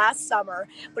opened last summer,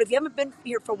 but if you haven't been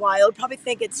here for a while, you'll probably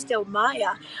think it's still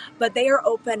Maya, but they are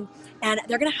open and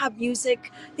they're going to have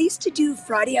music. They used to do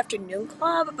Friday afternoon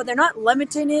club, but they're not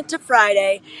limiting it to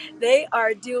Friday. They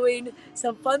are doing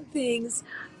some fun things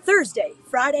Thursday,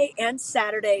 Friday, and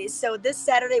Saturday. So this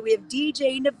Saturday we have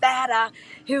DJ Nevada,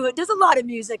 who does a lot of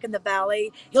music in the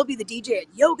Valley. He'll be the DJ at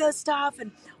yoga stuff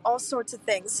and all sorts of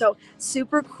things. So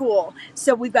super cool.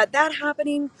 So we've got that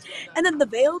happening. And then the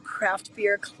Vail Craft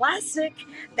Beer Classic,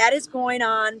 that is going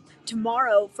on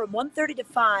tomorrow from 1:30 to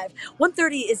 5.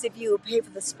 1:30 is if you pay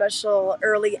for the special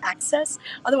early access.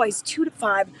 Otherwise 2 to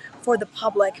 5 for the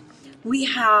public. We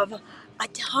have a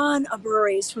ton of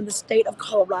breweries from the state of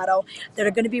Colorado that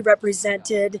are going to be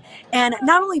represented, and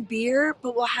not only beer,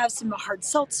 but we'll have some hard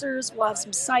seltzers, we'll have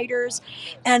some ciders,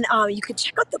 and you can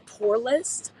check out the pour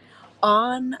list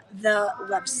on the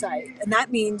website, and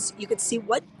that means you could see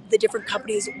what the different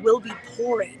companies will be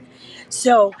pouring.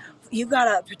 So you've got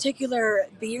a particular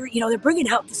beer, you know, they're bringing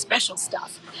out the special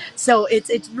stuff, so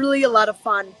it's really a lot of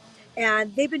fun.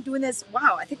 And they've been doing this,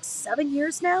 wow, I think 7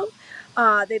 years now.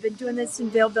 They've been doing this in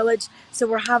Vail Village, so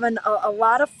we're having a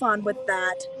lot of fun with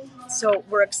that. So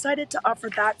we're excited to offer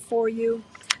that for you.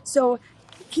 So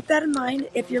keep that in mind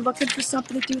if you're looking for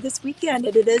something to do this weekend.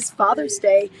 And it is Father's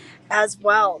Day as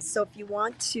well. So if you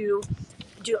want to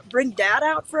bring Dad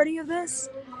out for any of this,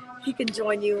 he can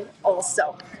join you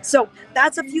also. So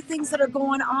that's a few things that are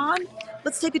going on.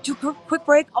 Let's take a quick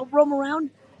break. I'll roam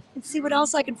around and see what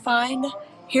else I can find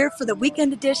here for the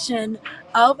weekend edition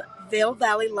of Vail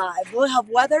Valley Live. We'll have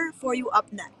weather for you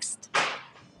up next.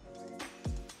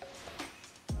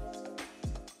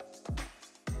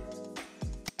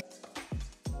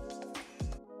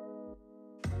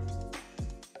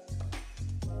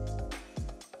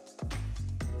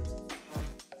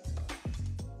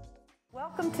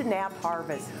 Welcome to Nap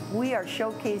Harvest. We are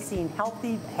showcasing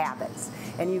healthy habits,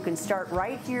 and you can start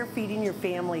right here feeding your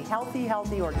family healthy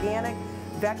organic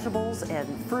vegetables and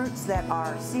fruits that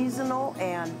are seasonal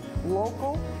and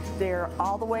local. They're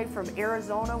all the way from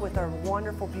Arizona with our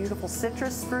wonderful, beautiful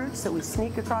citrus fruits that we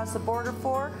sneak across the border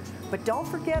for. But don't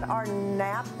forget our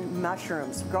nap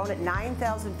mushrooms, grown at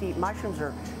 9,000 feet. Mushrooms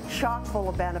are chock full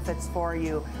of benefits for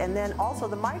you. And then also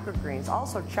the microgreens,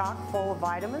 also chock full of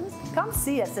vitamins. Come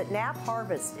see us at Nap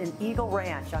Harvest in Eagle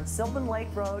Ranch on Sylvan Lake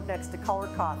Road next to Color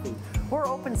Coffee. We're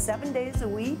open 7 days a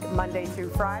week, Monday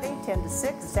through Friday, 10 to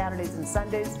 6, Saturdays and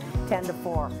Sundays, 10 to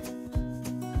 4.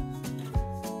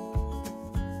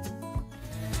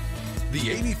 The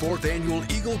 84th Annual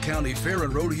Eagle County Fair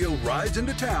and Rodeo rides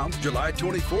into town July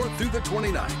 24th through the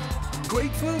 29th.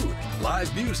 Great food,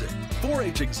 live music,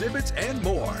 4-H exhibits, and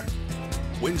more.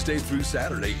 Wednesday through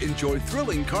Saturday, enjoy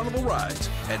thrilling carnival rides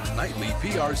and nightly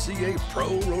PRCA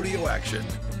Pro Rodeo action.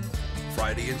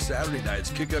 Friday and Saturday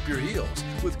nights kick up your heels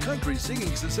with country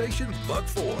singing sensation Buck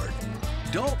Ford.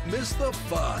 Don't miss the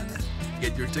fun.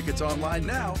 Get your tickets online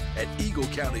now at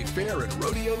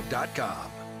EagleCountyFairandRodeo.com.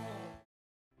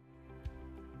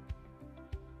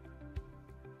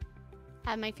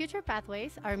 At My Future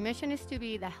Pathways, our mission is to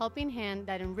be the helping hand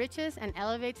that enriches and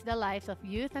elevates the lives of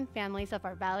youth and families of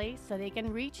our valley so they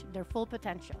can reach their full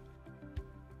potential.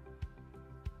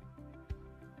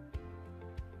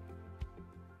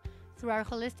 Through our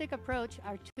holistic approach,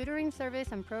 our tutoring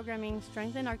service and programming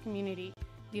strengthen our community,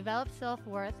 develop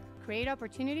self-worth, create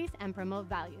opportunities, and promote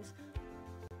values.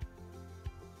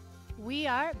 We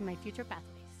are My Future Pathways.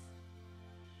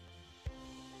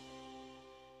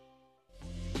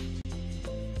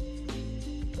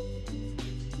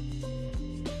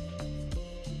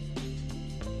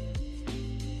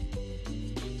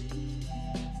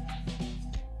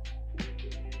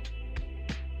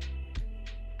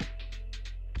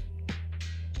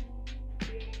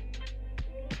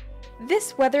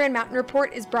 This Weather and Mountain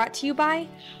Report is brought to you by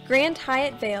Grand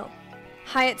Hyatt Vail,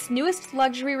 Hyatt's newest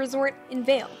luxury resort in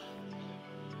Vail.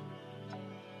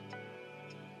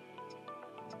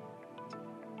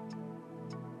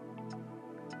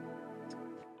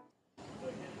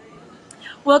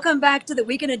 Welcome back to the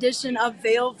weekend edition of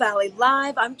Vail Valley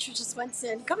Live. I'm Trisha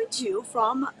Swenson, coming to you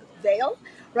from Vail,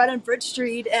 right on Bridge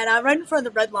Street, and I'm right in front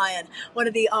of the Red Lion, one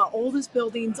of the oldest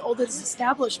buildings, oldest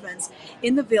establishments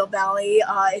in the Vail Valley.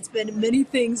 It's been many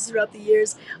things throughout the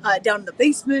years. Down in the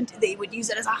basement, they would use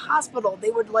it as a hospital.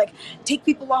 They would take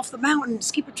people off the mountain.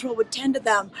 Ski Patrol would tend to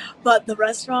them, but the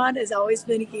restaurant has always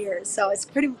been here, so it's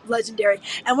pretty legendary.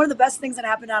 And one of the best things that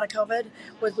happened out of COVID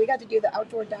was we got to do the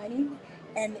outdoor dining.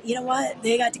 And you know what?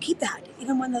 They got to keep that,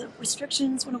 even when the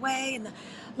restrictions went away and the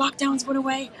lockdowns went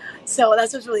away. So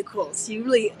that's what's really cool. So you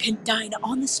really can dine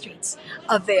on the streets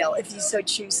of Vail if you so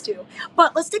choose to.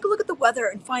 But let's take a look at the weather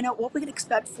and find out what we can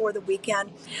expect for the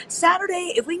weekend.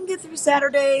 Saturday, if we can get through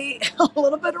Saturday, a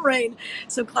little bit of rain,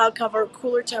 some cloud cover,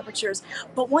 cooler temperatures.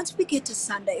 But once we get to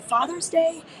Sunday, Father's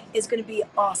Day is going to be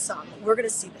awesome. We're going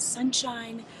to see the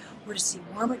sunshine. We're going to see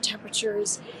warmer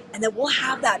temperatures, and then we'll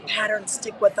have that pattern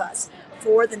stick with us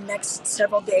for the next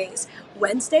several days.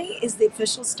 Wednesday is the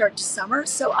official start to summer,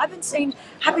 so I've been saying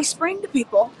happy spring to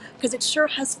people because it sure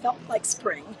has felt like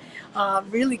spring.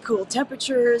 Really cool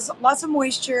temperatures, lots of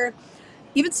moisture,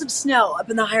 even some snow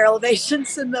up in the higher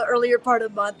elevations in the earlier part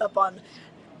of the month up on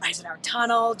Eisenhower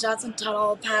Tunnel, Johnson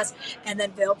Tunnel Pass, and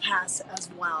then Vail Pass as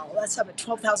well. That's up at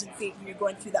 12,000 feet when you're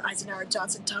going through the Eisenhower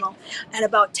Johnson Tunnel, and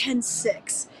about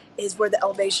 10.6 is where the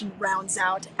elevation rounds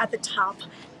out at the top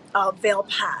of Vail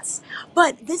Pass.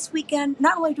 But this weekend,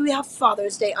 not only do we have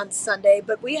Father's Day on Sunday,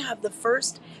 but we have the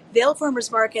first Vail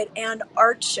Farmers Market and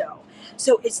Art Show.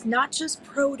 So it's not just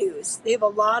produce. They have a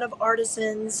lot of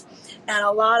artisans and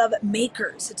a lot of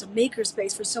makers. It's a maker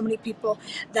space for so many people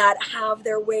that have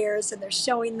their wares and they're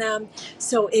showing them.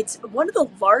 So it's one of the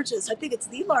largest, I think it's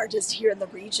the largest here in the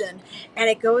region. And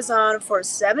it goes on for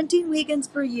 17 weekends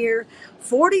per year,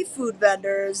 40 food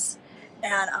vendors,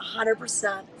 and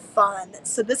 100% fun.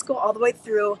 So this go all the way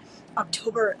through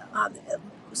October,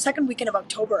 second weekend of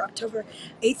October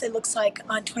 8th, it looks like,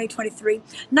 on 2023.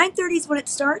 9:30 is when it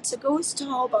starts. It goes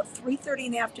till about 3:30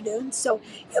 in the afternoon. So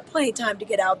you have plenty of time to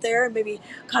get out there and maybe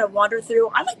kind of wander through.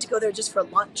 I like to go there just for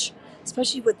lunch,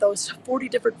 especially with those 40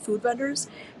 different food vendors.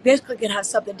 Basically, you can have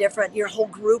something different. Your whole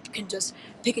group can just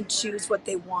pick and choose what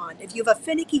they want. If you have a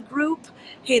finicky group,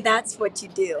 hey, that's what you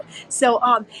do. So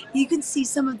you can see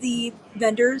some of the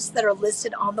vendors that are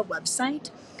listed on the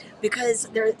website, because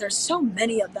there's so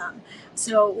many of them.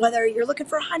 So whether you're looking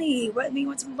for honey, maybe you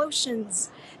want some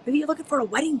lotions, maybe you're looking for a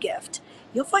wedding gift,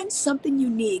 you'll find something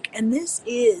unique. And this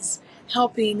is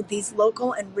helping these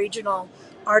local and regional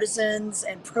artisans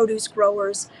and produce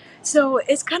growers. So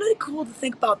it's kind of cool to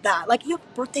think about that. Like you have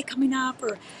a birthday coming up or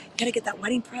you got to get that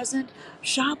wedding present,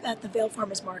 shop at the Vail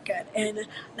Farmers Market. And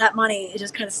that money, it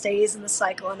just kind of stays in the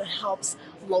cycle and it helps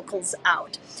locals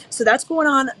out. So that's going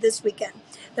on this weekend.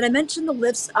 Then I mentioned the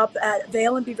lifts up at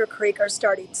Vail and Beaver Creek are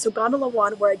starting. So Gondola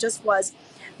 1, where I just was,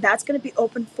 that's going to be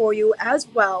open for you as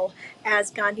well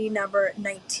as Gandhi number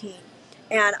 19.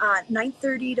 And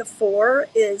 9:30 to 4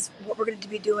 is what we're going to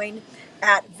be doing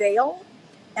at Vail.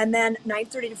 And then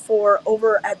 9:30 to 4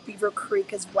 over at Beaver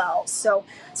Creek as well. So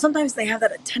sometimes they have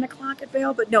that at 10 o'clock at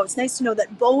Vail, but no, it's nice to know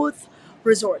that both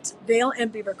resorts, Vail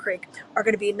and Beaver Creek, are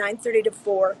going to be 9:30 to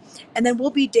 4. And then we'll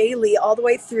be daily all the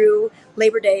way through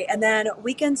Labor Day, and then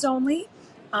weekends only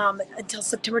until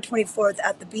September 24th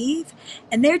at the Beeve.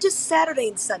 And they're just Saturday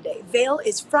and Sunday. Vail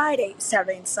is Friday,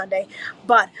 Saturday, and Sunday,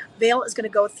 but Vail is going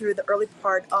to go through the early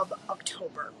part of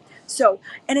October. So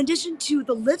in addition to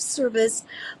the lift service,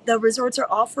 the resorts are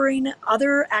offering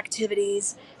other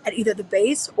activities at either the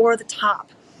base or the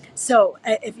top. So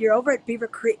if you're over at Beaver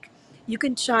Creek, you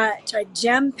can try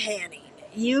gem panning.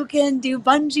 You can do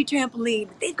bungee trampoline.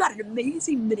 They've got an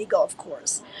amazing mini golf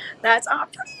course. That's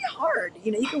pretty hard.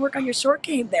 You know, you can work on your short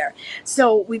game there.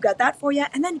 So we've got that for you.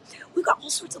 And then we've got all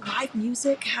sorts of live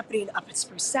music happening up at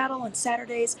Spruce Saddle on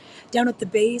Saturdays, down at the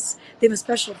base. They have a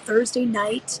special Thursday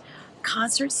night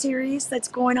concert series that's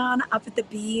going on up at the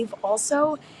Beeve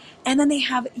also. And then they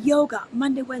have yoga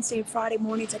Monday, Wednesday, and Friday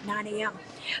mornings at 9 a.m.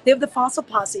 They have the Fossil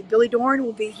Posse. Billy Dorn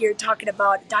will be here talking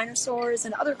about dinosaurs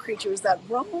and other creatures that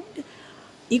roamed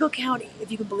Eagle County,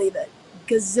 if you can believe it,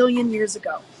 gazillion years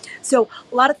ago. So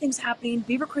a lot of things happening.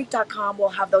 BeaverCreek.com will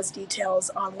have those details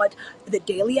on what the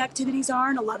daily activities are,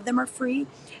 and a lot of them are free.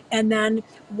 And then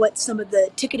what some of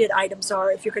the ticketed items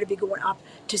are if you're going to be going up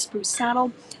to Spruce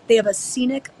Saddle. They have a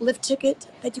scenic lift ticket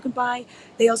that you can buy.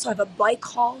 They also have a bike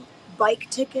haul bike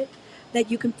ticket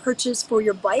that you can purchase for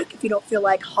your bike if you don't feel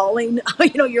like hauling,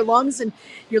 your lungs and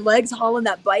your legs hauling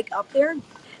that bike up there.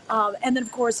 And then,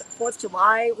 of course, 4th of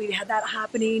July, we had that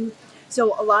happening.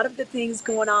 So a lot of the things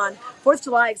going on. 4th of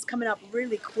July is coming up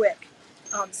really quick.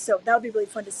 So that'll be really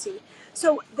fun to see.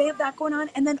 So they have that going on.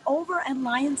 And then over at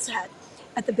Lion's Head,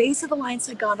 at the base of the Lion's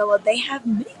Head gondola, they have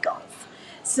mini golf.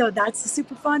 So that's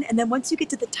super fun. And then once you get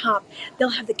to the top, they'll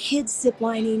have the kids zip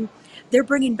lining. They're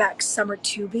bringing back summer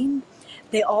tubing.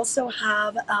 They also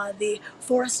have the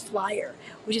Forest Flyer,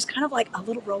 which is kind of like a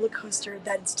little roller coaster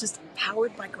that's just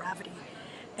powered by gravity.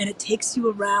 And it takes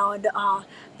you around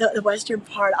the western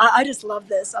part. I just love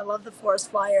this. I love the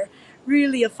Forest Flyer.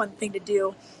 Really a fun thing to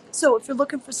do. So if you're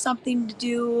looking for something to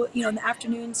do, in the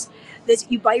afternoons,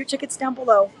 you buy your tickets down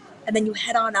below, and then you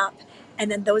head on up, and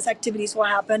then those activities will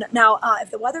happen. Now,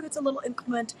 if the weather gets a little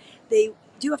inclement, they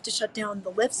do have to shut down the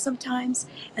lifts sometimes,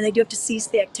 and they do have to cease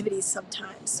the activities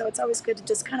sometimes. So it's always good to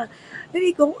just kind of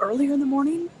maybe go earlier in the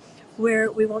morning,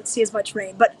 where we won't see as much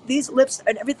rain. But these lifts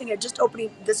and everything are just opening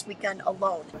this weekend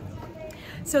alone.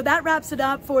 So that wraps it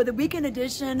up for the weekend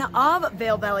edition of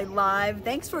Vail Valley Live.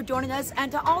 Thanks for joining us,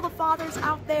 and to all the fathers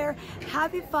out there,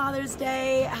 happy Father's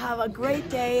Day. Have a great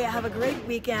day, have a great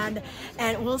weekend,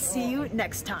 and we'll see you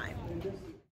next time.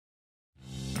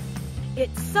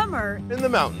 It's summer In the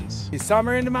mountains. It's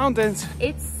summer in the mountains.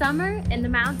 It's summer in the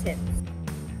mountains.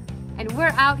 And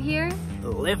we're out here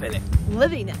Living it.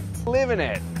 living it. Living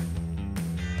it.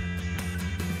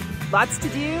 Lots to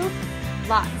do,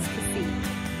 lots to see.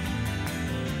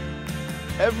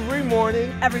 Every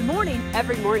morning. every morning.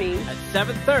 Every morning. At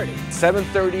 7:30.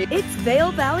 7:30. It's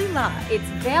Vail Valley Live. It's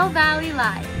Vail Valley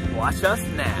Live. Watch us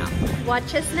now.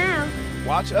 Watch us now.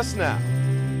 Watch us now.